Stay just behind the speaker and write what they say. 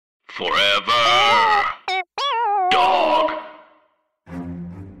Forever. Dog.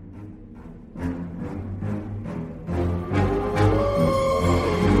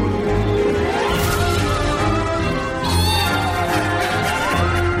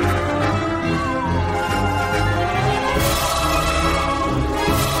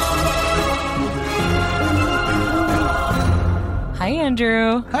 Hi,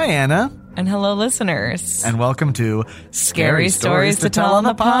 Andrew. Hi, Anna. And hello, listeners. And welcome to Scary Stories to Tell on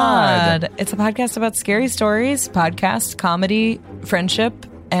the Pod. It's a podcast about scary stories, podcast, comedy, friendship,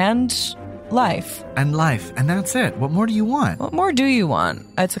 and life. And life. And that's it. What more do you want? What more do you want?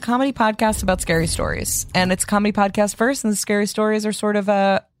 It's a comedy podcast about scary stories. And it's a comedy podcast first, and the scary stories are sort of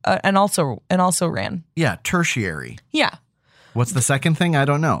and also ran. Yeah, tertiary. Yeah. What's the second thing? I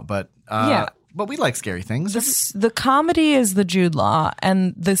don't know. But Yeah. But we like scary things. The comedy is the Jude Law,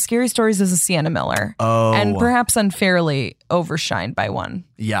 and the scary stories is a Sienna Miller. Oh. And perhaps unfairly overshined by one.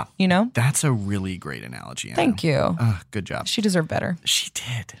 Yeah. You know? That's a really great analogy, Anna. Thank you. Good job. She deserved better. She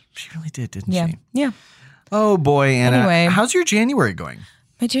did. She really did, didn't Yeah. she? Yeah. Oh, boy, Anna. Anyway. How's your January going?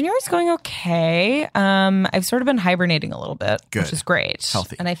 My January's going okay. I've sort of been hibernating a little bit, Good. which is great.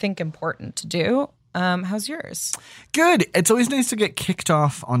 Healthy. And I think important to do. How's yours? Good. It's always nice to get kicked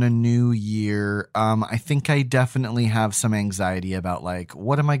off on a new year. I think I definitely have some anxiety about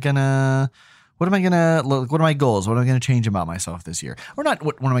what are my goals? What am I going to change about myself this year? Or not,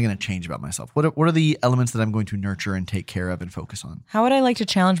 what am I going to change about myself? What are the elements that I'm going to nurture and take care of and focus on? How would I like to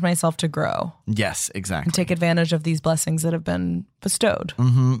challenge myself to grow Yes, exactly. and take advantage of these blessings that have been bestowed?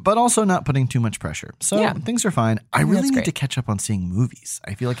 But also not putting too much pressure. So Yeah. things are fine. I really that's need great. to catch up on seeing movies.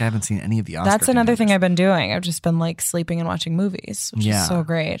 I feel like I haven't seen any of the Oscar That's another thing contenders. I've been doing. I've just been sleeping and watching movies, which Yeah. is so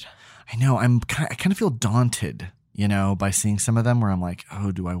great. I know. I kind of feel daunted, by seeing some of them where I'm like,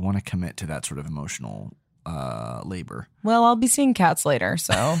 oh, do I want to commit to that sort of emotional labor? Well, I'll be seeing Cats later,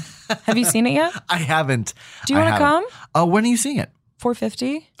 so have you seen it yet? I haven't. Do you want to come? When are you seeing it?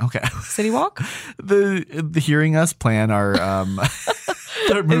 450 Okay. City Walk? the hearing us plan our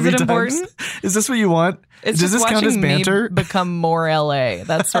our movie it times. important? Is this what you want? It's Does just this count as watching me banter? become more LA.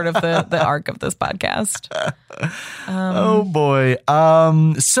 That's sort of the arc of this podcast. Oh boy.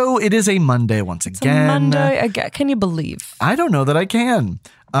 So it is a Monday once again. Monday. Can you believe? I don't know that I can.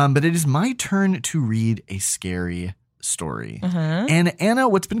 But it is my turn to read a scary story. And Anna,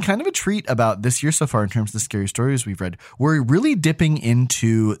 what's been kind of a treat about this year so far in terms of the scary stories we've read, we're really dipping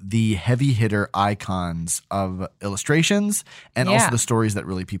into the heavy hitter icons of illustrations and Yeah. also the stories that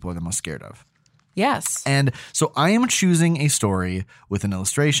really people are the most scared of. Yes. And so I am choosing a story with an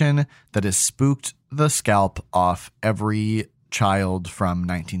illustration that has spooked the scalp off every child from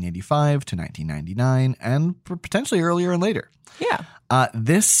 1985 to 1999 and potentially earlier and later. Yeah.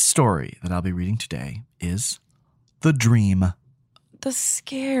 This story that I'll be reading today is The Dream. The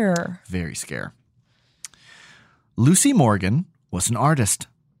scare. Very scare. Lucy Morgan was an artist.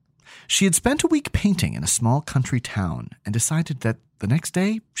 She had spent a week painting in a small country town and decided that the next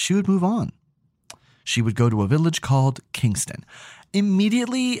day she would move on. She would go to a village called Kingston.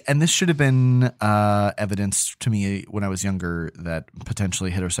 Immediately, and this should have been evidence to me when I was younger that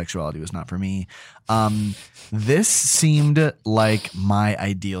potentially heterosexuality was not for me. This seemed like my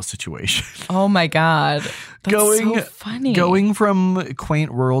ideal situation. Oh my God. That's so funny. Going from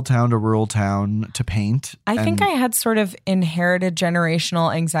quaint rural town to rural town to paint. I think I had sort of inherited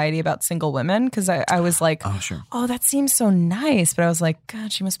generational anxiety about single women because I was like, Oh, sure. oh, that seems so nice. But I was like,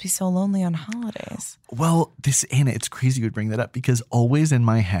 God, she must be so lonely on holidays. Well, Anna, it's crazy you would bring that up because always in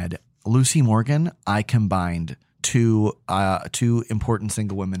my head, Lucy Morgan, I combined two important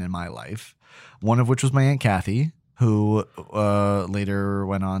single women in my life, one of which was my Aunt Kathy, who later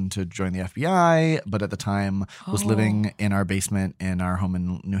went on to join the FBI, but at the time was living in our basement in our home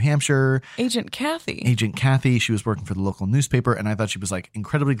in New Hampshire. Agent Kathy. Agent Kathy, she was working for the local newspaper, and I thought she was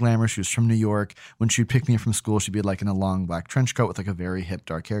incredibly glamorous. She was from New York. When she'd pick me up from school, she'd be in a long black trench coat with a very hip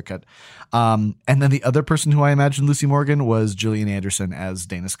dark haircut. And then the other person who I imagined Lucy Morgan was Gillian Anderson as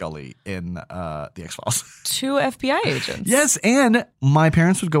Dana Scully in The X-Files. Two FBI agents. Yes, and my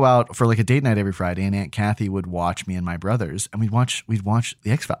parents would go out for a date night every Friday, and Aunt Kathy would watch me and my brothers, and we'd watch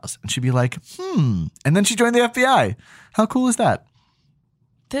The X-Files, and she'd be like, and then she joined the FBI. How cool is that?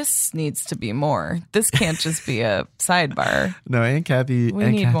 This needs to be more. This can't just be a sidebar. No, Aunt Kathy. We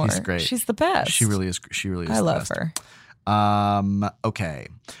Aunt need Kathy's more. great. She's the best. She really is. She really is. I the love best. her. Okay.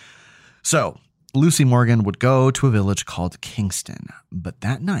 So Lucy Morgan would go to a village called Kingston, but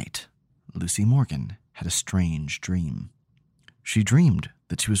that night, Lucy Morgan had a strange dream. She dreamed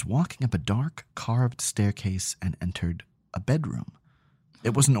that she was walking up a dark, carved staircase and entered a bedroom.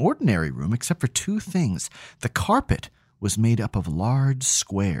 It was an ordinary room except for two things. The carpet was made up of large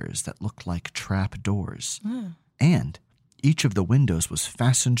squares that looked like trap doors. And each of the windows was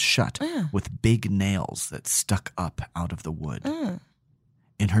fastened shut with big nails that stuck up out of the wood.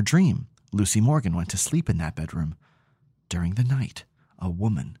 In her dream, Lucy Morgan went to sleep in that bedroom. During the night, a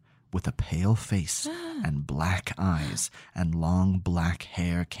woman with a pale face and black eyes and long black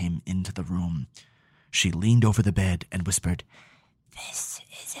hair came into the room. She leaned over the bed and whispered, "This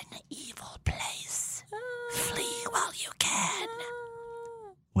is an evil place. Flee while you can."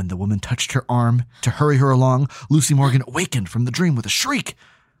 When the woman touched her arm to hurry her along, Lucy Morgan awakened from the dream with a shriek.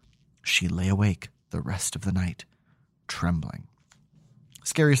 She lay awake the rest of the night, trembling.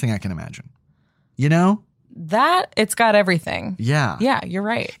 Scariest thing I can imagine. You know? That, it's got everything. Yeah. Yeah, you're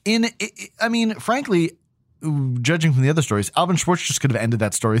right. I mean, frankly, judging from the other stories, Alvin Schwartz just could have ended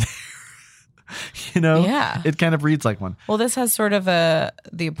that story there. You know? Yeah. It kind of reads like one. Well, this has sort of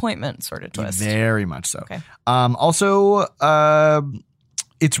the Appointment sort of twist. Very much so. Okay. Also,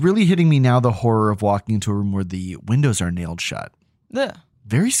 it's really hitting me now, the horror of walking into a room where the windows are nailed shut. Ugh.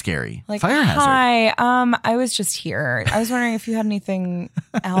 Very scary. Like, fire hazard. hi, I was just here. I was wondering if you had anything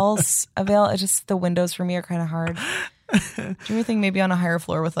else available. Just the windows for me are kind of hard. Do you ever think maybe on a higher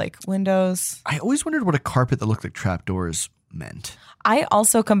floor with like windows? I always wondered what a carpet that looked like trapdoors meant. I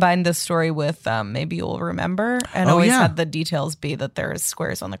also combined this story with Maybe You'll Remember, and always had the details be that there's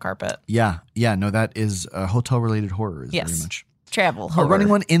squares on the carpet. Yeah. No, that is a hotel-related horror. Yes. Very much. Travel horror. A running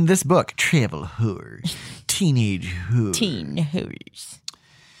one in this book. Travel horror. Teenage horror. Teen horrors.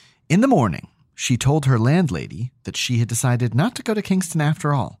 In the morning, she told her landlady that she had decided not to go to Kingston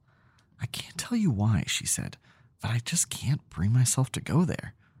after all. "I can't tell you why," she said, "but I just can't bring myself to go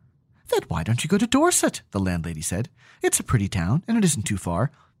there." "Then why don't you go to Dorset?" the landlady said. "It's a pretty town, and it isn't too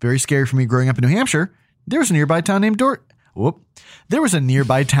far. Very scary for me growing up in New Hampshire. There was a nearby town named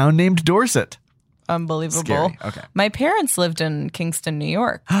Dorset. Unbelievable. Scary. Okay. My parents lived in Kingston, New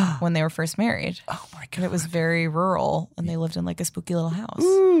York when they were first married. Oh my God. And it was very rural, and they lived in like a spooky little house.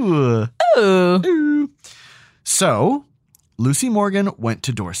 Ooh. Ooh. So, Lucy Morgan went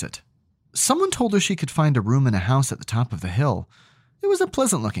to Dorset. Someone told her she could find a room in a house at the top of the hill. It was a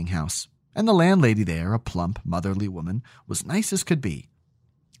pleasant-looking house, and the landlady there, a plump, motherly woman, was nice as could be.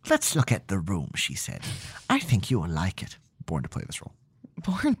 "Let's look at the room," she said. "I think you will like it." Born to play this role.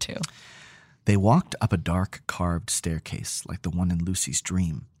 Born to. They walked up a dark, carved staircase like the one in Lucy's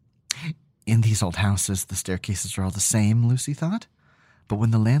dream. In these old houses, the staircases are all the same, Lucy thought. But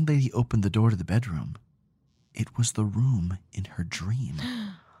when the landlady opened the door to the bedroom, it was the room in her dream,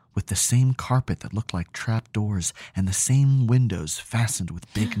 with the same carpet that looked like trap doors and the same windows fastened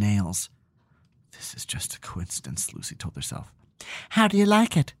with big nails. "This is just a coincidence," Lucy told herself. "How do you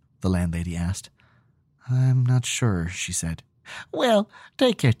like it?" the landlady asked. "I'm not sure," she said. "Well,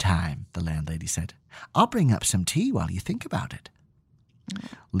 take your time," the landlady said. "I'll bring up some tea while you think about it."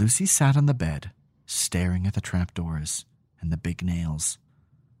 Lucy sat on the bed, staring at the trapdoors and the big nails.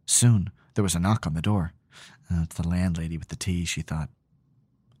 Soon, there was a knock on the door. It's the landlady with the tea, she thought.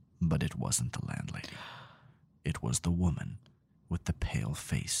 But it wasn't the landlady. It was the woman with the pale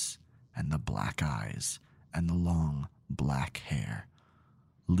face and the black eyes and the long black hair.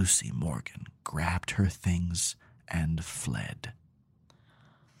 Lucy Morgan grabbed her things and fled.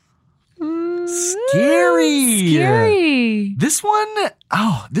 Scary. Scary. This one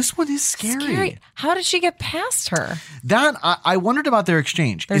is scary. How did she get past her? That I wondered about their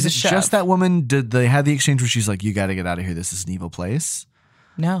exchange. There's Is a it shove. just that woman? Did they have the exchange where she's like, "You got to get out of here. This is an evil place,"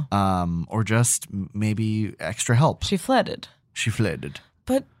 No. or just maybe extra help? She fled. She fled.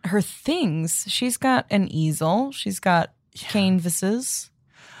 But her things, she's got an easel. She's got canvases.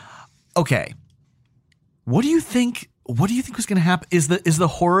 Okay. What do you think? What do you think was going to happen? Is the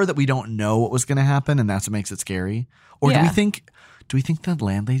horror that we don't know what was going to happen, and that's what makes it scary? Or do we think the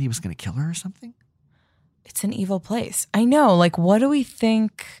landlady was going to kill her or something? It's an evil place. I know. Like, what do we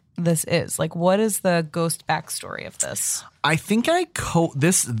think this is? Like, what is the ghost backstory of this? I think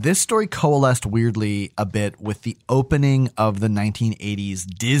this story coalesced weirdly a bit with the opening of the 1980s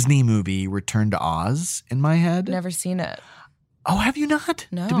Disney movie Return to Oz in my head. Never seen it. Oh, have you not?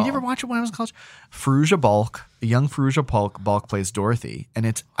 No. Did we never watch it when I was in college? Young Ferrugia Balk plays Dorothy, and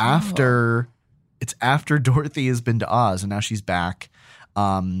it's after Dorothy has been to Oz, and now she's back.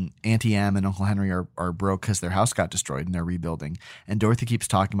 Auntie Em and Uncle Henry are broke because their house got destroyed and they're rebuilding. And Dorothy keeps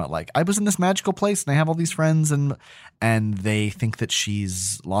talking about, like, I was in this magical place and I have all these friends, and they think that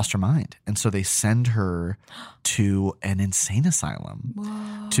she's lost her mind. And so they send her to an insane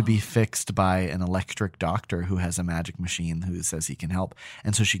asylum to be fixed by an electric doctor who has a magic machine who says he can help.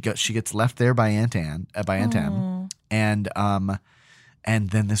 And so she gets left there by Aunt Em, and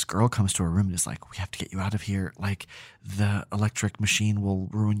And then this girl comes to her room and is like, we have to get you out of here. Like the electric machine will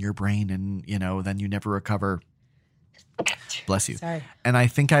ruin your brain and, then you never recover. Bless you. Sorry. And I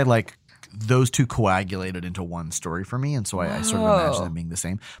think I like those two coagulated into one story for me. And so I sort of imagine them being the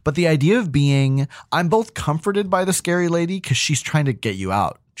same. But the idea of I'm both comforted by the scary lady because she's trying to get you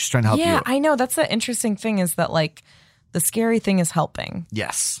out. She's trying to help you. Yeah, I know. That's the interesting thing is that like the scary thing is helping.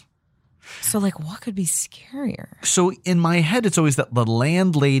 Yes. So like what could be scarier? So in my head, it's always that the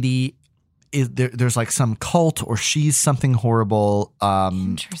landlady is there's like some cult or she's something horrible.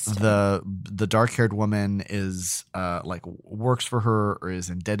 Interesting. The dark-haired woman is like works for her or is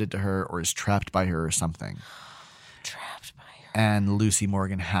indebted to her or is trapped by her or something. Trapped by her. And Lucy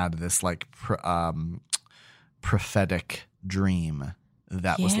Morgan had this like prophetic dream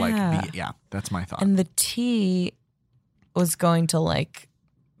that was like, that's my thought. And the tea was going to like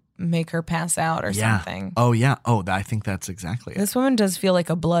make her pass out or something. Oh yeah. Oh, I think that's exactly it. This woman does feel like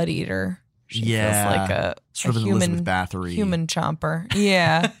a blood eater. She feels like a sort of human Elizabeth Bathory. human chomper.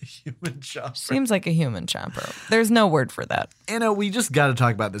 Yeah. Human chomper. Seems like a human chomper. There's no word for that. Anna, we just got to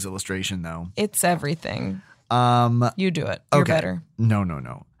talk about this illustration though. It's everything. You do it. You're better.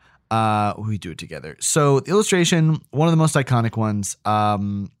 No. We do it together. So the illustration, one of the most iconic ones.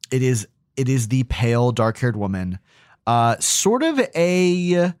 It is the pale, dark-haired woman. Sort of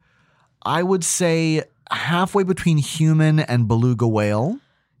I would say halfway between human and beluga whale.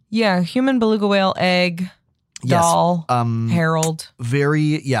 Yeah, human beluga whale, egg, doll, Harold.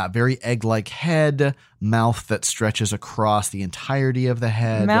 Very egg-like head, mouth that stretches across the entirety of the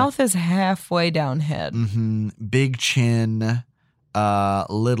head. Mouth is halfway down head. Mm-hmm. Big chin,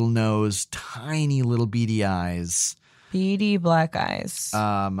 little nose, tiny little beady eyes. Beady black eyes.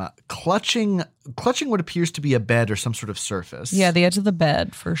 Clutching what appears to be a bed or some sort of surface. Yeah, the edge of the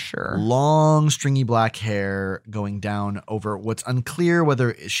bed for sure. Long, stringy black hair going down over what's unclear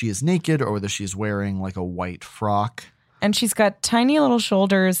whether she is naked or whether she's wearing like a white frock. And she's got tiny little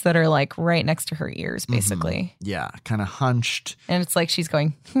shoulders that are like right next to her ears, basically. Mm-hmm. Yeah, kind of hunched. And it's like she's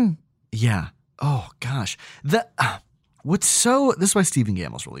going, Yeah. Oh, gosh. This is why Stephen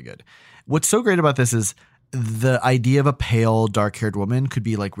Gamble's really good. What's so great about this is the idea of a pale, dark-haired woman could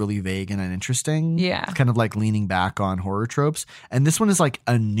be like really vague and uninteresting. Yeah. Kind of like leaning back on horror tropes. And this one is like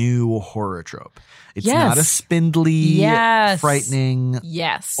a new horror trope. It's not a spindly, frightening,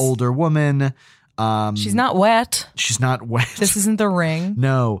 older woman. She's not wet. She's not wet. This isn't The Ring.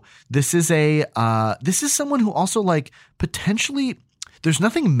 No. This is this is someone who also like potentially there's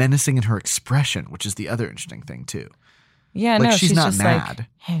nothing menacing in her expression, which is the other interesting thing too. Yeah, like, no, she's not just mad.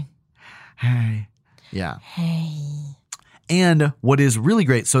 Like, hey. Yeah. Hey. And what is really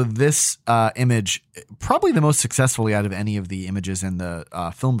great, so this image, probably the most successfully out of any of the images in the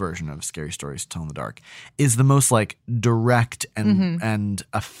film version of Scary Stories to Tell in the Dark, is the most like direct and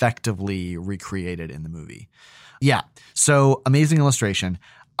effectively recreated in the movie. Yeah. So amazing illustration.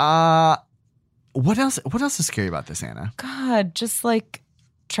 What else is scary about this, Anna? God, just like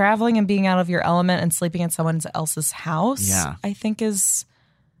traveling and being out of your element and sleeping at someone else's house. Yeah. I think is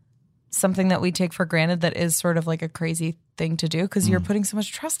something that we take for granted that is sort of like a crazy thing to do because you're putting so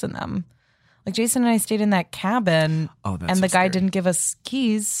much trust in them. Like Jason and I stayed in that cabin and the guy didn't give us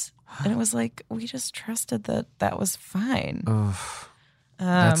keys. And it was like, we just trusted that was fine.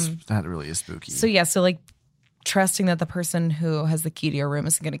 That really is spooky. So yeah, so like trusting that the person who has the key to your room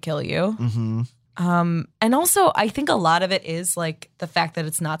isn't going to kill you. Mm-hmm. And also I think a lot of it is like the fact that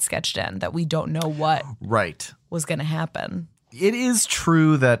it's not sketched in, that we don't know what was going to happen. It is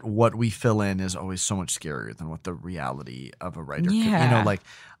true that what we fill in is always so much scarier than what the reality of a writer Yeah.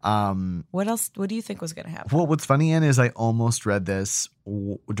 could. What else? What do you think was going to happen? Well, what's funny, Anne, is I almost read this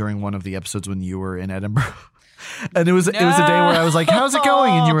during one of the episodes when you were in Edinburgh. And it was a day where I was like, "How's it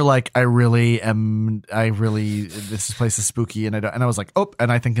going?" And you were like, "I really, this place is spooky." And I was like, "Oh!"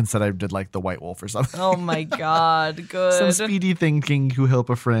 And I think instead I did like the White Wolf or something. Oh my God, good. Some speedy thinking to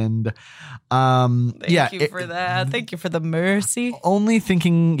help a friend. Thank you for that. Thank you for the mercy. Only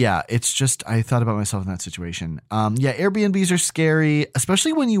thinking, it's just I thought about myself in that situation. Airbnbs are scary,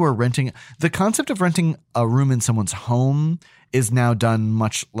 especially when you are renting. The concept of renting a room in someone's home is now done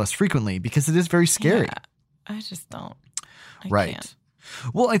much less frequently because it is very scary. Yeah. I just don't. I can't.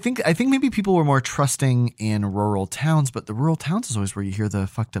 Well, I think maybe people were more trusting in rural towns, but the rural towns is always where you hear the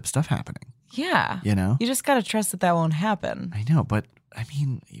fucked up stuff happening. Yeah. You know? You just got to trust that won't happen. I know, but I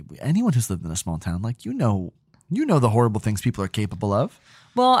mean, anyone who's lived in a small town, like, you know the horrible things people are capable of.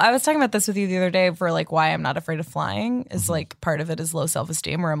 Well, I was talking about this with you the other day for like why I'm not afraid of flying is like part of it is low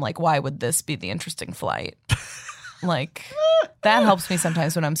self-esteem where I'm like, why would this be the interesting flight? Like that helps me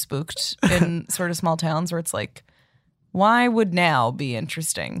sometimes when I'm spooked in sort of small towns where it's like, Why would now be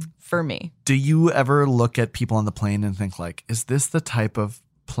interesting for me? Do you ever look at people on the plane and think like, is this the type of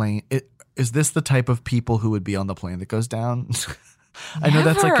plane? Is this the type of people who would be on the plane that goes down? I know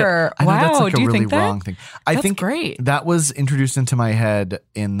that's like a really wrong thing. I think great. That was introduced into my head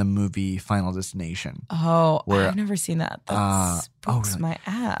in the movie Final Destination. Oh, I've never seen that. That spooks my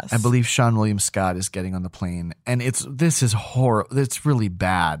ass. I believe Sean William Scott is getting on the plane, and this is horrible. It's really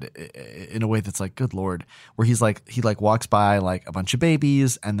bad in a way that's like, good Lord, where he walks by like a bunch of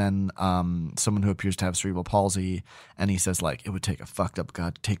babies, and then someone who appears to have cerebral palsy, and he says like, it would take a fucked up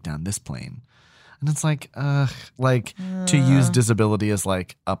God to take down this plane. And it's like, to use disability as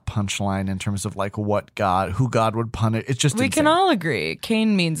like a punchline in terms of like who God would punish. It's just we insane. can all agree.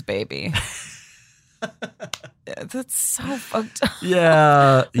 Cain means baby. That's so fucked up.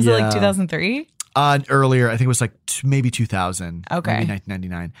 Yeah. Was it like 2003? Earlier, I think it was like maybe 2000. Okay. Maybe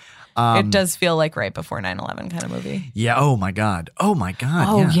 1999. It does feel like right before 9/11 kind of movie. Yeah. Oh my God. Oh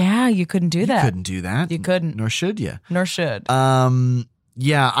yeah. You couldn't do that. You couldn't do that. You couldn't. Nor should you. Nor should.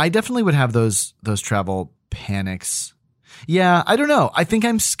 Yeah, I definitely would have those travel panics. Yeah, I don't know. I think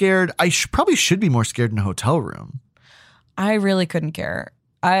I'm scared. I probably should be more scared in a hotel room. I really couldn't care.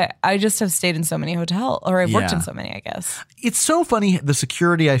 I just have stayed in so many hotels, or I've worked in so many, I guess. It's so funny, the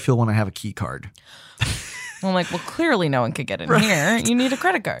security I feel when I have a key card. I'm like, well, clearly no one could get in here. You need a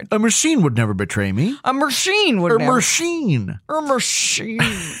credit card. A machine would never betray me. A machine would never. Machine. A machine.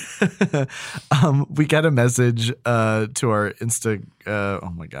 We got a message to our Instagram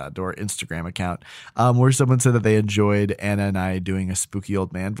account where someone said that they enjoyed Anna and I doing a spooky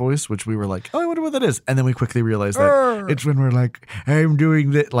old man voice, which we were like, oh, I wonder what that is. And then we quickly realized that it's when we're like, I'm doing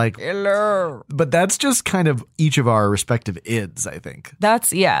that, like, hello. But that's just kind of each of our respective ids, I think.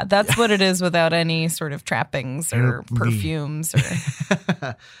 That's what it is without any sort of trappings or perfumes.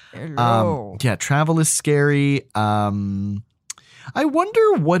 Hello. Yeah, travel is scary. I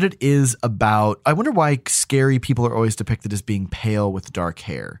wonder what it is about. I wonder why scary people are always depicted as being pale with dark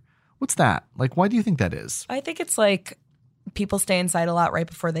hair. What's that? Like, why do you think that is? I think it's like people stay inside a lot right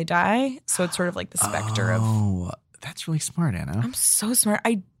before they die. So it's sort of like the specter of. Oh, that's really smart, Anna. I'm so smart.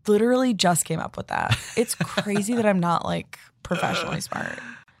 I literally just came up with that. It's crazy that I'm not like professionally smart.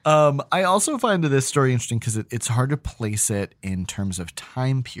 I also find this story interesting because it's hard to place it in terms of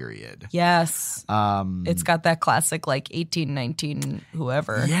time period. Yes. It's got that classic like 1819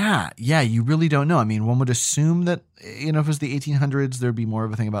 whoever. Yeah. You really don't know. I mean, one would assume that, if it was the 1800s, there'd be more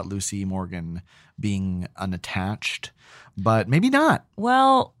of a thing about Lucy Morgan being unattached, but maybe not.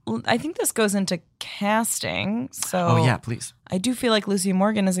 Well, I think this goes into casting. So oh yeah, please. I do feel like Lucy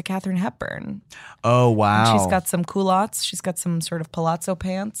Morgan is a Katharine Hepburn. Oh wow. And she's got some culottes. She's got some sort of palazzo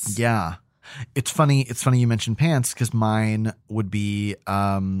pants. Yeah. It's funny you mentioned pants because mine would be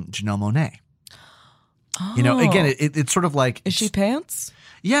Janelle Monáe. Oh. Again, it's sort of like... Is she pants?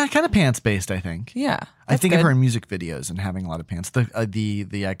 Yeah, kind of pants based, I think. Yeah. I think of her in music videos and having a lot of pants. The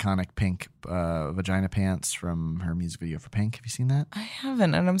iconic pink vagina pants from her music video for Pink. Have you seen that? I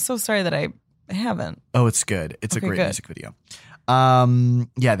haven't, and I'm so sorry that I haven't. Oh, it's good. It's a great music video.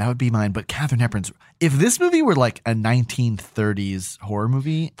 Yeah, that would be mine. But Katharine Hepburn's... If this movie were like a 1930s horror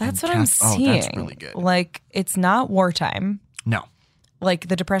movie... That's what I'm seeing. Oh, that's really good. Like, it's not wartime. No. Like,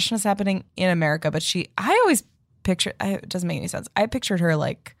 the Depression is happening in America, but I always picture... It doesn't make any sense. I pictured her,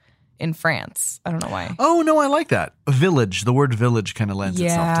 like, in France. I don't know why. Oh, no, I like that. Village. The word village kind of lends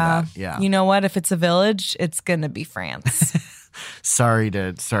itself to that. Yeah. You know what? If it's a village, it's going to be France. Sorry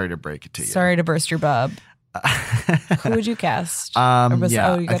to break it to you. Sorry to burst your bub. Who would you cast? I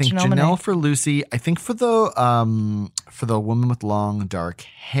think Janelle for Lucy. I think for the woman with long dark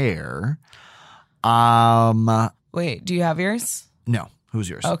hair. Wait, do you have yours? No. Who's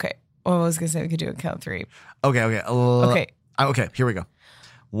yours? Okay. Well, I was gonna say we could do a count three. Okay. Okay. Here we go.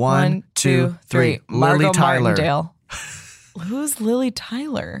 1, 2, 3. Margot Lily Tyler. Martindale. Who's Lily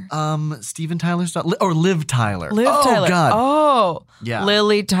Tyler? Steven Tyler's daughter, or Liv Tyler. Tyler. God. Oh, yeah.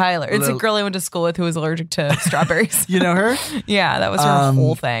 Lily Tyler. It's a girl I went to school with who was allergic to strawberries. You know her? Yeah, that was her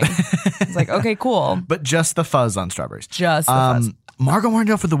whole thing. It's like, okay, cool. But just the fuzz on strawberries. Just the fuzz. Margot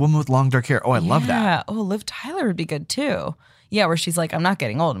Martindale for the woman with long dark hair. Oh, I love that. Yeah. Oh, Liv Tyler would be good too. Yeah, where she's like, I'm not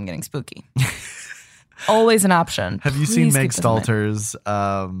getting old, I'm getting spooky. Always an option. Have you seen Meg Stalter's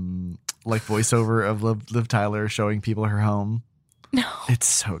like voiceover of Liv Tyler showing people her home? No. It's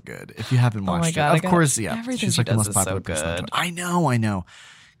so good. If you haven't watched it. Of course, yeah. Everything she does is so good. I know.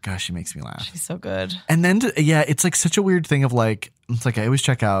 Gosh, she makes me laugh. She's so good. And then, it's like such a weird thing of like, it's like I always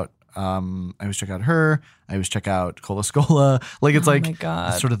check out her. I always check out Cola Scola. Like, it's like, my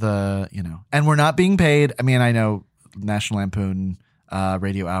God. It's sort of the, and we're not being paid. I mean, I know National Lampoon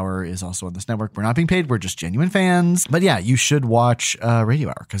Radio Hour is also on this network. We're not being paid. We're just genuine fans. But yeah, you should watch Radio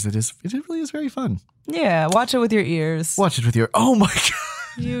Hour because it really is very fun. Yeah, watch it with your ears. Watch it with your, oh my God.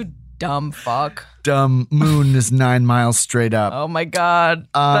 You dumb fuck. Dumb moon is 9 miles straight up. Oh my God.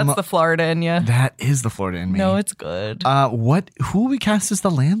 That's the Florida in you. That is the Florida in me. No, it's good. Who will we cast as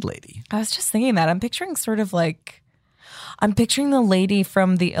the landlady? I was just thinking that. I'm picturing the lady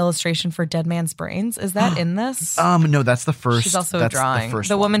from the illustration for Dead Man's Brains. Is that in this? No, that's the first. She's also that's drawing.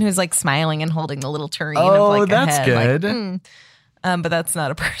 The woman who's like smiling and holding the little tureen of like that's a head. good. But that's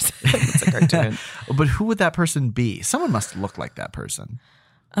not a person. It's a cartoon. But who would that person be? Someone must look like that person.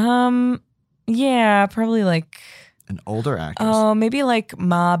 Yeah, probably like an older actress. Oh, maybe like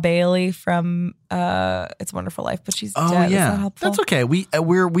Ma Bailey from It's a Wonderful Life, but she's dead. Yeah, is that helpful? That's okay.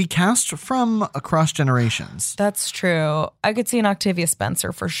 We cast from across generations. That's true. I could see an Octavia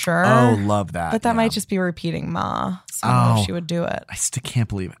Spencer for sure. Oh, love that. But that might just be repeating Ma. So I don't know if she would do it. I still can't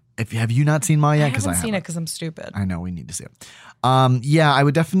believe it. Have you not seen Ma yet? I haven't seen it because I'm stupid. I know, we need to see it. Yeah, I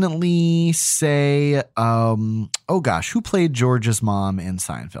would definitely say, oh gosh, who played George's mom in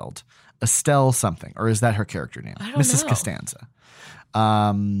Seinfeld? Estelle something, or is that her character name? I don't Mrs. know. Costanza.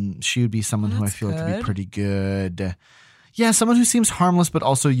 She would be someone who I feel like could be pretty good. Yeah, someone who seems harmless, but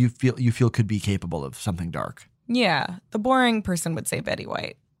also you feel could be capable of something dark. Yeah, the boring person would say Betty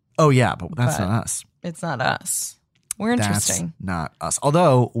White. Oh yeah, but that's not us. It's not us. We're interesting. That's not us.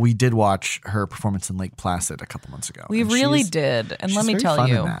 Although we did watch her performance in Lake Placid a couple months ago. We really did. And let me tell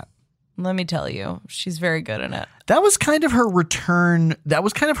you. Let me tell you, she's very good in it. That was kind of her return. That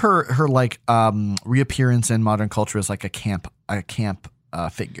was kind of her like reappearance in modern culture as like a camp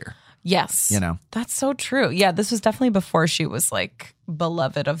figure. Yes. You know. That's so true. Yeah, this was definitely before she was like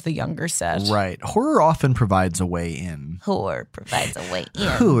beloved of the younger set. Right. Horror often provides a way in. Horror provides a way in.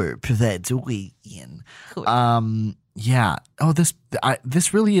 Horror provides a way in. Yeah. Oh,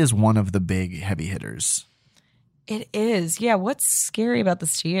 this really is one of the big heavy hitters. It is. Yeah. What's scary about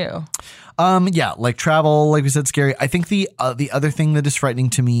this to you? Yeah, like travel, like we said, scary. I think the other thing that is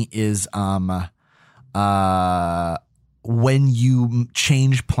frightening to me is when you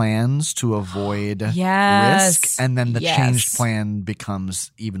change plans to avoid risk, and then the changed plan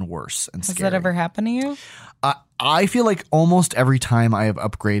becomes even worse and scary. Has that ever happened to you? I feel like almost every time I have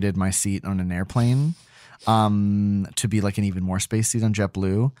upgraded my seat on an airplane to be like an even more space seat on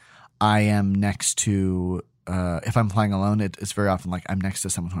JetBlue, I am next to if I'm flying alone, it's very often like I'm next to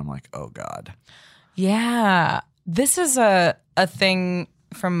someone who I'm like, oh God. Yeah. This is a thing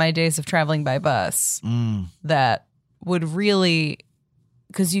from my days of traveling by bus that would really,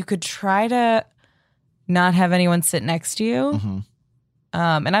 because you could try to not have anyone sit next to you. Mm-hmm.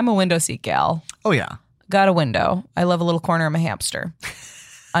 And I'm a window seat gal. Oh, yeah. Got a window. I love a little corner. I'm a hamster.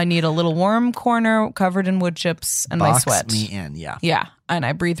 I need a little warm corner covered in wood chips and my sweat. Box me in, yeah. Yeah, and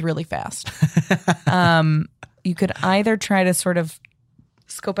I breathe really fast. You could either try to sort of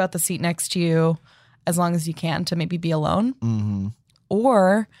scope out the seat next to you as long as you can to maybe be alone. Mm-hmm.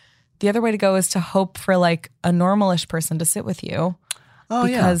 Or the other way to go is to hope for like a normalish person to sit with you. Oh,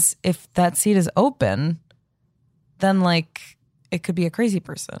 because if that seat is open, then like it could be a crazy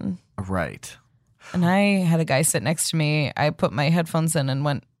person. Right. And I had a guy sit next to me. I put my headphones in and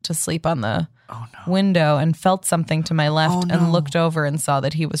went to sleep on the window and felt something to my left and looked over and saw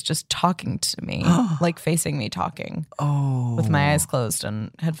that he was just talking to me, like facing me talking with my eyes closed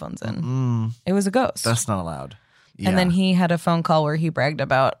and headphones in. It was a ghost. That's not allowed. Yeah. And then he had a phone call where he bragged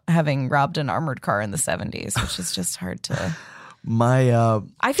about having robbed an armored car in the 70s, which is just hard to...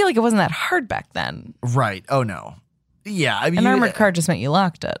 I feel like it wasn't that hard back then. Right. Oh, no. Yeah. I mean, an armored car just meant you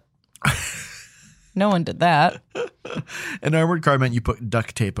locked it. No one did that. An armored car meant you put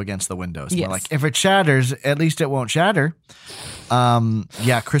duct tape against the windows. Yes. Like, if it shatters, at least it won't shatter.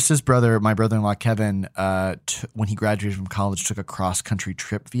 Yeah, Chris's brother, my brother-in-law Kevin, when he graduated from college, took a cross-country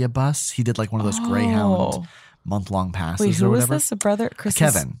trip via bus. He did like one of those Greyhound month-long passes. Wait, who or was whatever. this? A brother? Chris's?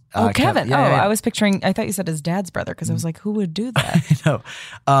 Kevin. Kevin. Yeah, yeah. I was picturing, I thought you said his dad's brother because I was like, who would do that? I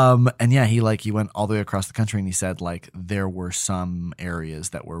know. And yeah, he went all the way across the country and he said like there were some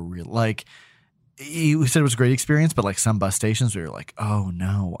areas that were real, like, he said it was a great experience, but like some bus stations we were like, oh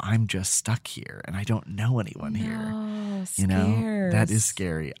no, I'm just stuck here and I don't know anyone here. You know, that is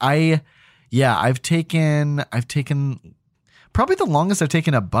scary. I've taken probably the longest I've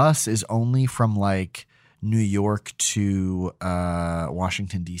taken a bus is only from like New York to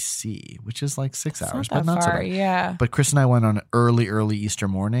Washington, D.C., which is like 6 hours, but not so bad. Yeah. But Chris and I went on an early Easter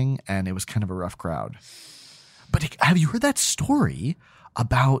morning and it was kind of a rough crowd. But have you heard that story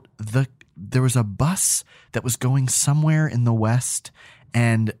about there was a bus that was going somewhere in the West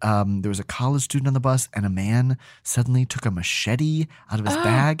And there was a college student on the bus, and a man suddenly took a machete out of his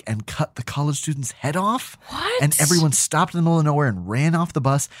bag and cut the college student's head off. What? And everyone stopped in the middle of nowhere and ran off the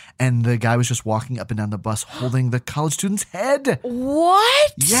bus. And the guy was just walking up and down the bus holding the college student's head.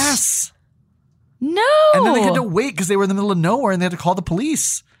 What? Yes. No. And then they had to wait because they were in the middle of nowhere and they had to call the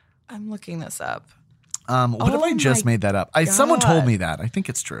police. I'm looking this up. What if I just made that up? Someone told me that. I think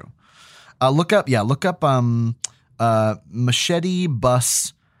it's true. Look up machete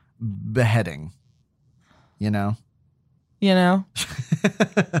bus beheading.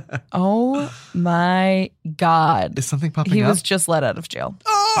 Oh my God. Is something popping up? He was just let out of jail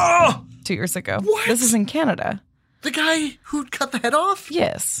 2 years ago. What? This is in Canada. The guy who cut the head off?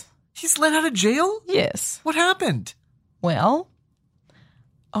 Yes. He's let out of jail? Yes. What happened? Well,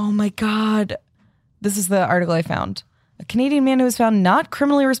 oh my God. This is the article I found. A Canadian man who was found not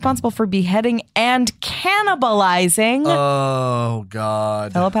criminally responsible for beheading and cannibalizing Oh,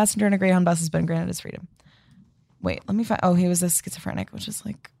 God. fellow passenger in a Greyhound bus has been granted his freedom. Wait, let me find. Oh, he was a schizophrenic, which is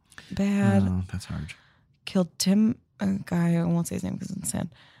like bad. Oh, that's hard. Killed Tim, a guy, I won't say his name because it's sad.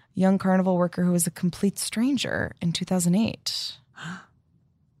 Young carnival worker who was a complete stranger in 2008.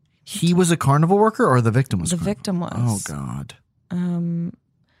 He was a carnival worker or the victim was? The victim was. Oh, God. And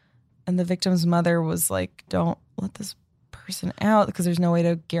the victim's mother was like, don't let this person out because there's no way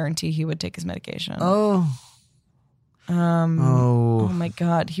to guarantee he would take his medication. Oh. Oh my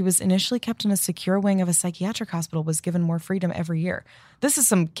God. He was initially kept in a secure wing of a psychiatric hospital, was given more freedom every year. This is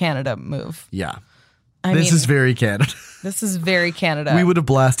some Canada move. Yeah. I This mean, is very Canada. This is very Canada. We would have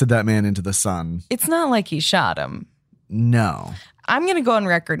blasted that man into the sun. It's not like he shot him. No. I'm going to go on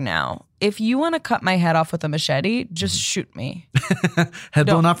record now. If you want to cut my head off with a machete, just shoot me. Head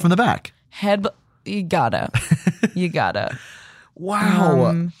blown up from the back. You gotta. You gotta.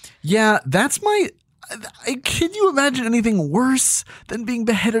 Wow. Yeah, that's can you imagine anything worse than being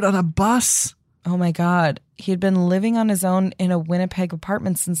beheaded on a bus? Oh my God. He had been living on his own in a Winnipeg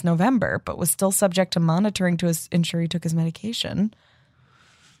apartment since November, but was still subject to monitoring to ensure he took his medication.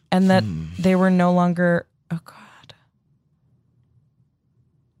 And that they were no longer, oh God.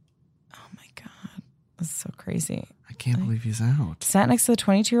 Oh my God. This is so crazy. I can't believe he's out. Sat next to the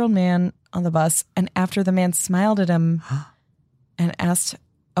 22-year-old man on the bus, and after the man smiled at him and asked,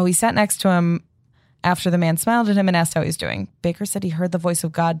 he sat next to him after the man smiled at him and asked how he was doing. Baker said he heard the voice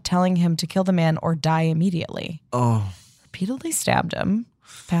of God telling him to kill the man or die immediately. Oh. Repeatedly stabbed him.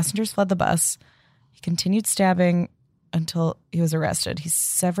 Passengers fled the bus. He continued stabbing until he was arrested. He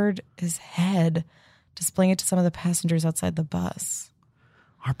severed his head, displaying it to some of the passengers outside the bus.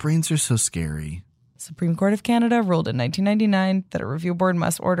 Our brains are so scary. Supreme Court of Canada ruled in 1999 that a review board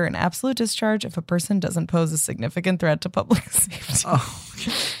must order an absolute discharge if a person doesn't pose a significant threat to public safety. Oh,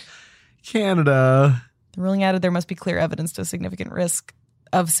 Canada. The ruling added there must be clear evidence to significant risk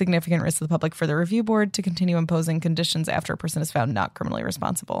to the public for the review board to continue imposing conditions after a person is found not criminally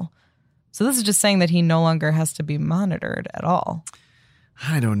responsible. So this is just saying that he no longer has to be monitored at all.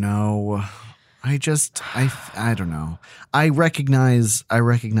 I don't know. I don't know. I recognize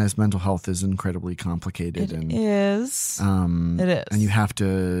mental health is incredibly complicated. It is. It is. And you have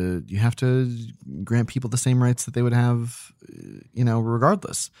to grant people the same rights that they would have,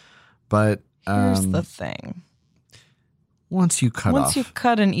 regardless. But here's the thing. Once you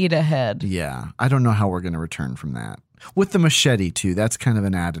cut and eat a head. Yeah. I don't know how we're going to return from that. With the machete too, that's kind of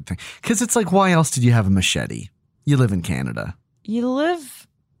an added thing. Because it's like, why else did you have a machete? You live in Canada. You live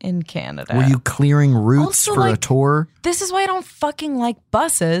in Canada. Were you clearing routes also, for a tour? This is why I don't fucking like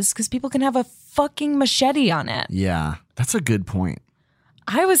buses, because people can have a fucking machete on it. Yeah, that's a good point.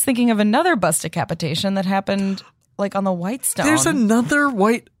 I was thinking of another bus decapitation that happened like on the Whitestone. There's another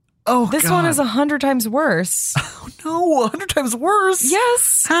This God. one is 100 times worse. Oh no, 100 times worse?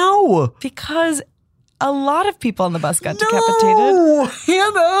 Yes. How? Because a lot of people on the bus got decapitated. No,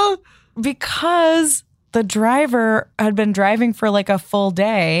 Hannah. Because the driver had been driving for like a full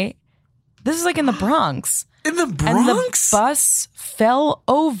day. This is like in the Bronx. In the Bronx? And the bus fell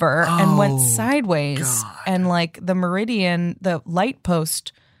over and went sideways. God. And like the Meridian, the light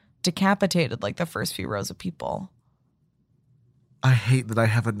post decapitated like the first few rows of people. I hate that I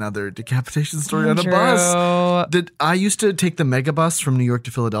have another decapitation story on a bus. I used to take the megabus from New York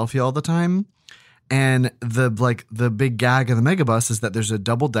to Philadelphia all the time. And the big gag of the megabus is that there's a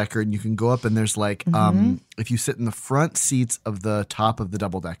double decker and you can go up and there's if you sit in the front seats of the top of the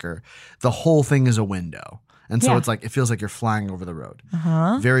double decker, the whole thing is a window. And so it's like, it feels like you're flying over the road.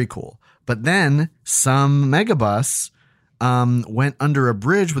 Very cool. But then some megabus went under a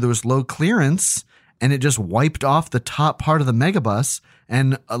bridge where there was low clearance and it just wiped off the top part of the megabus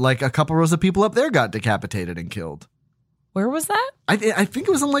and like a couple rows of people up there got decapitated and killed. Where was that? I think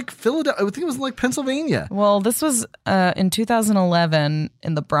it was in like Philadelphia. I think it was in like Pennsylvania. Well, this was in 2011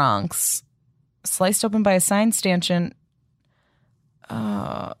 in the Bronx. Sliced open by a sign stanchion.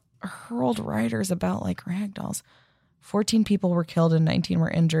 Hurled riders about like rag dolls. 14 people were killed and 19 were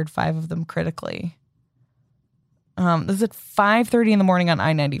injured, 5 of them critically. This is at 5:30 in the morning on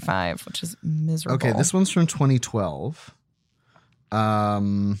I-95, which is miserable. Okay, this one's from 2012.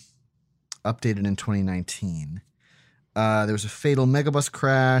 Updated in 2019. There was a fatal megabus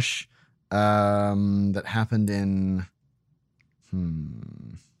crash that happened in...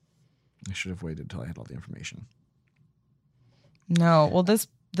 I should have waited until I had all the information. No, well,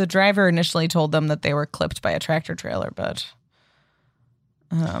 the driver initially told them that they were clipped by a tractor trailer, but...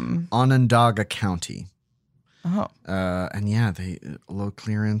 Onondaga County. Oh. And yeah, low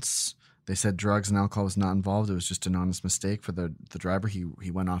clearance. They said drugs and alcohol was not involved. It was just an honest mistake for the driver. He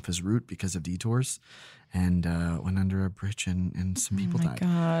went off his route because of detours and went under a bridge and some people died. Oh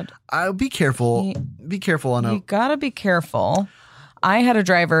my God. Be careful. Be careful. You gotta be careful. I had a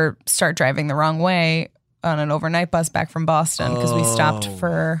driver start driving the wrong way on an overnight bus back from Boston because we stopped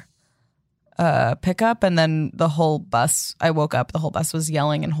for pickup, and then the whole bus, I woke up, the whole bus was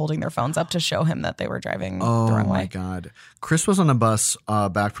yelling and holding their phones up to show him that they were driving the wrong way. Oh my God. Chris was on a bus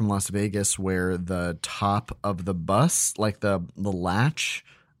back from Las Vegas where the top of the bus, like the latch,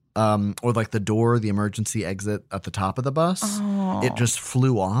 or like the door, the emergency exit at the top of the bus, it just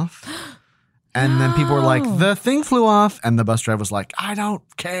flew off. And then people were like, the thing flew off. And the bus driver was like, I don't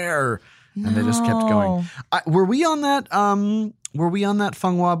care. And they just kept going. Were we on that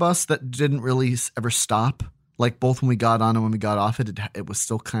Fenghua bus that didn't really ever stop? Like both when we got on and when we got off it was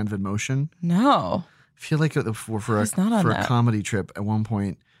still kind of in motion? No. I feel like for a comedy trip at one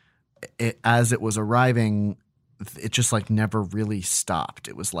point, as it was arriving, it just like never really stopped.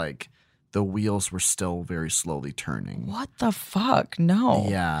 It was like the wheels were still very slowly turning. What the fuck? No.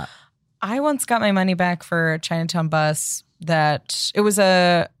 Yeah. I once got my money back for a Chinatown bus that it was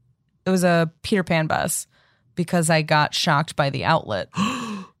a Peter Pan bus because I got shocked by the outlet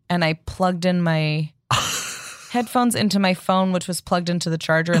and I plugged in my headphones into my phone, which was plugged into the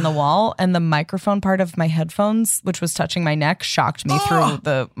charger in the wall, and the microphone part of my headphones, which was touching my neck, shocked me through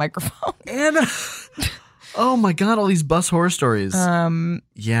the microphone. Anna. Oh my God, all these bus horror stories.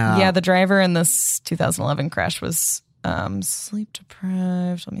 Yeah, the driver in this 2011 crash was sleep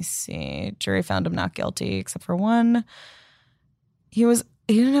deprived. Let me see. Jury found him not guilty except for one. He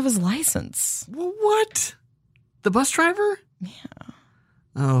didn't have his license. What? The bus driver? Yeah.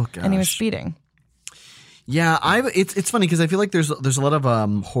 Oh gosh. And he was speeding. Yeah, it's funny because I feel like there's a lot of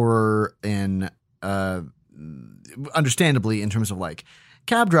horror in understandably in terms of like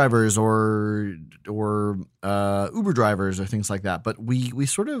cab drivers or Uber drivers or things like that. But we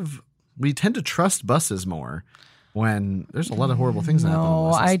tend to trust buses more when there's a lot of horrible things that happen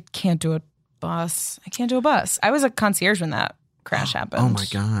on buses. I can't do a bus. I was a concierge when that crash happened. Oh my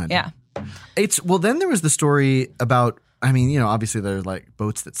God. Yeah. Then there was the story about, I mean, obviously there's like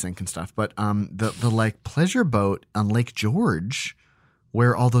boats that sink and stuff, but the like pleasure boat on Lake George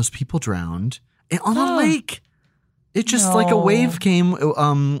where all those people drowned on a lake. It just like a wave came,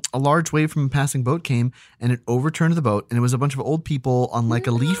 a large wave from a passing boat came and it overturned the boat, and it was a bunch of old people on like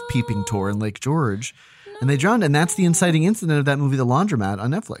a leaf peeping tour in Lake George, and they drowned. And that's the inciting incident of that movie, The Laundromat,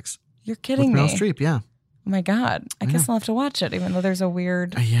 on Netflix. You're kidding me. Meryl Streep, yeah. Oh my God. I guess I'll have to watch it, even though there's a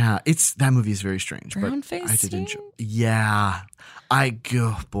weird... Yeah, that movie is very strange. Brown face I did enjoy. Yeah.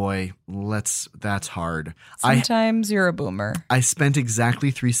 That's hard. Sometimes you're a boomer. I spent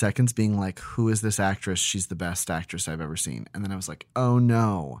exactly 3 seconds being like, who is this actress? She's the best actress I've ever seen. And then I was like, oh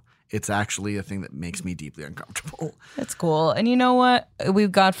no, it's actually a thing that makes me deeply uncomfortable. It's cool. And you know what?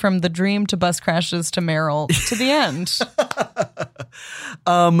 We've got from the dream to bus crashes to Meryl to the end.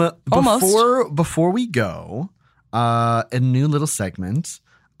 Almost. Before we go, a new little segment.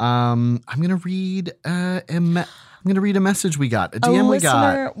 I'm gonna read a message we got, a DM we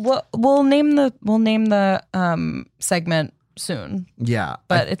got. We'll name the segment soon. Yeah,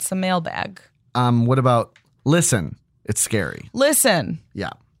 but it's a mailbag. What about listen? It's scary. Listen.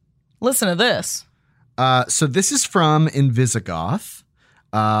 Yeah. Listen to this. So this is from Invisigoth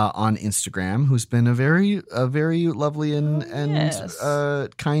on Instagram, who's been a very lovely and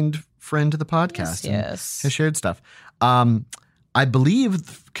kind friend to the podcast. Yes. And has shared stuff. I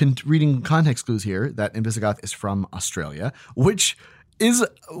believe, reading context clues here, that Invisigoth is from Australia, which is,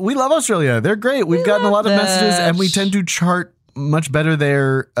 we love Australia. They're great. We've gotten a lot of messages, and we tend to chart much better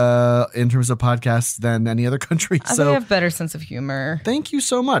there in terms of podcasts than any other country. So they have better sense of humor. Thank you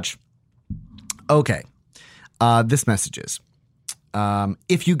so much. Okay. This message is,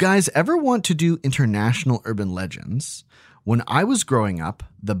 If you guys ever want to do international urban legends, when I was growing up,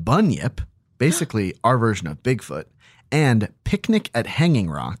 the Bunyip, basically our version of Bigfoot, and Picnic at Hanging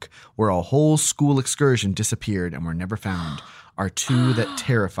Rock, where a whole school excursion disappeared and were never found, are two that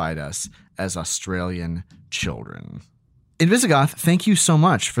terrified us as Australian children. Invisigoth, thank you so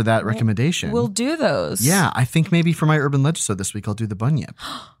much for that recommendation. We'll do those. Yeah, I think maybe for my urban legend so this week I'll do the Bunyip.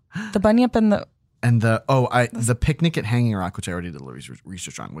 The Bunyip and the Picnic at Hanging Rock, which I already did a little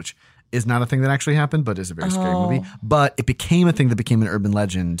research on, which is not a thing that actually happened, but is a very scary movie. But it became a thing that became an urban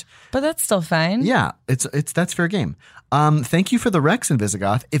legend. But that's still fine. Yeah, that's fair game. Thank you for the Rex,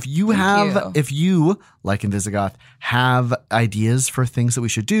 Invisigoth. If you like Invisigoth have ideas for things that we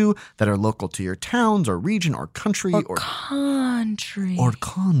should do that are local to your towns or region or country or country,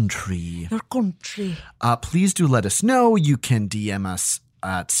 please do let us know. You can DM us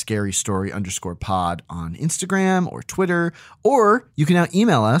at scarystory_pod on Instagram or Twitter, or you can now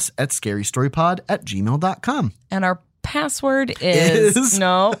email us at scarystorypod@gmail.com. And our password is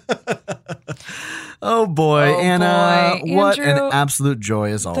no. Oh boy, Anna, what an absolute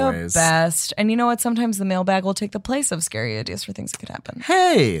joy as always. The best. And you know what? Sometimes the mailbag will take the place of scary ideas for things that could happen.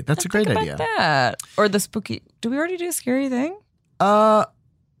 Hey, that's a great idea. That. Or the spooky. Do we already do a scary thing?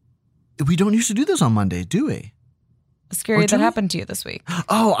 We don't usually do those on Monday, do we? Scary that happened to you this week.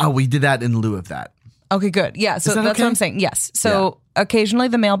 Oh, we did that in lieu of that. Okay, good. Yeah, so that's okay? What I'm saying. Yes. So occasionally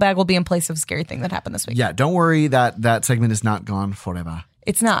the mailbag will be in place of a scary thing that happened this week. Yeah, don't worry that segment is not gone forever.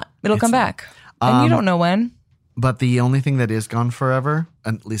 It's not. It'll come back. And you don't know when. But the only thing that is gone forever,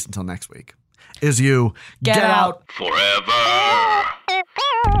 at least until next week, is you get out. Forever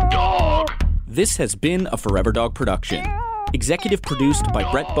Dog. This has been a Forever Dog production. Executive produced by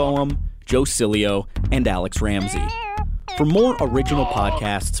Brett Boehm, Joe Cilio, and Alex Ramsey. For more original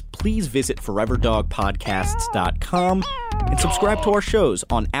podcasts, please visit foreverdogpodcasts.com and subscribe to our shows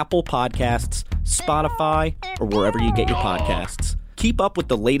on Apple Podcasts, Spotify, or wherever you get your podcasts. Keep up with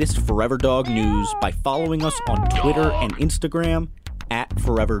the latest Forever Dog news by following us on Twitter and Instagram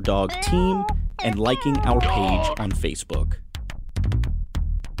 @ForeverDogTeam and liking our page on Facebook.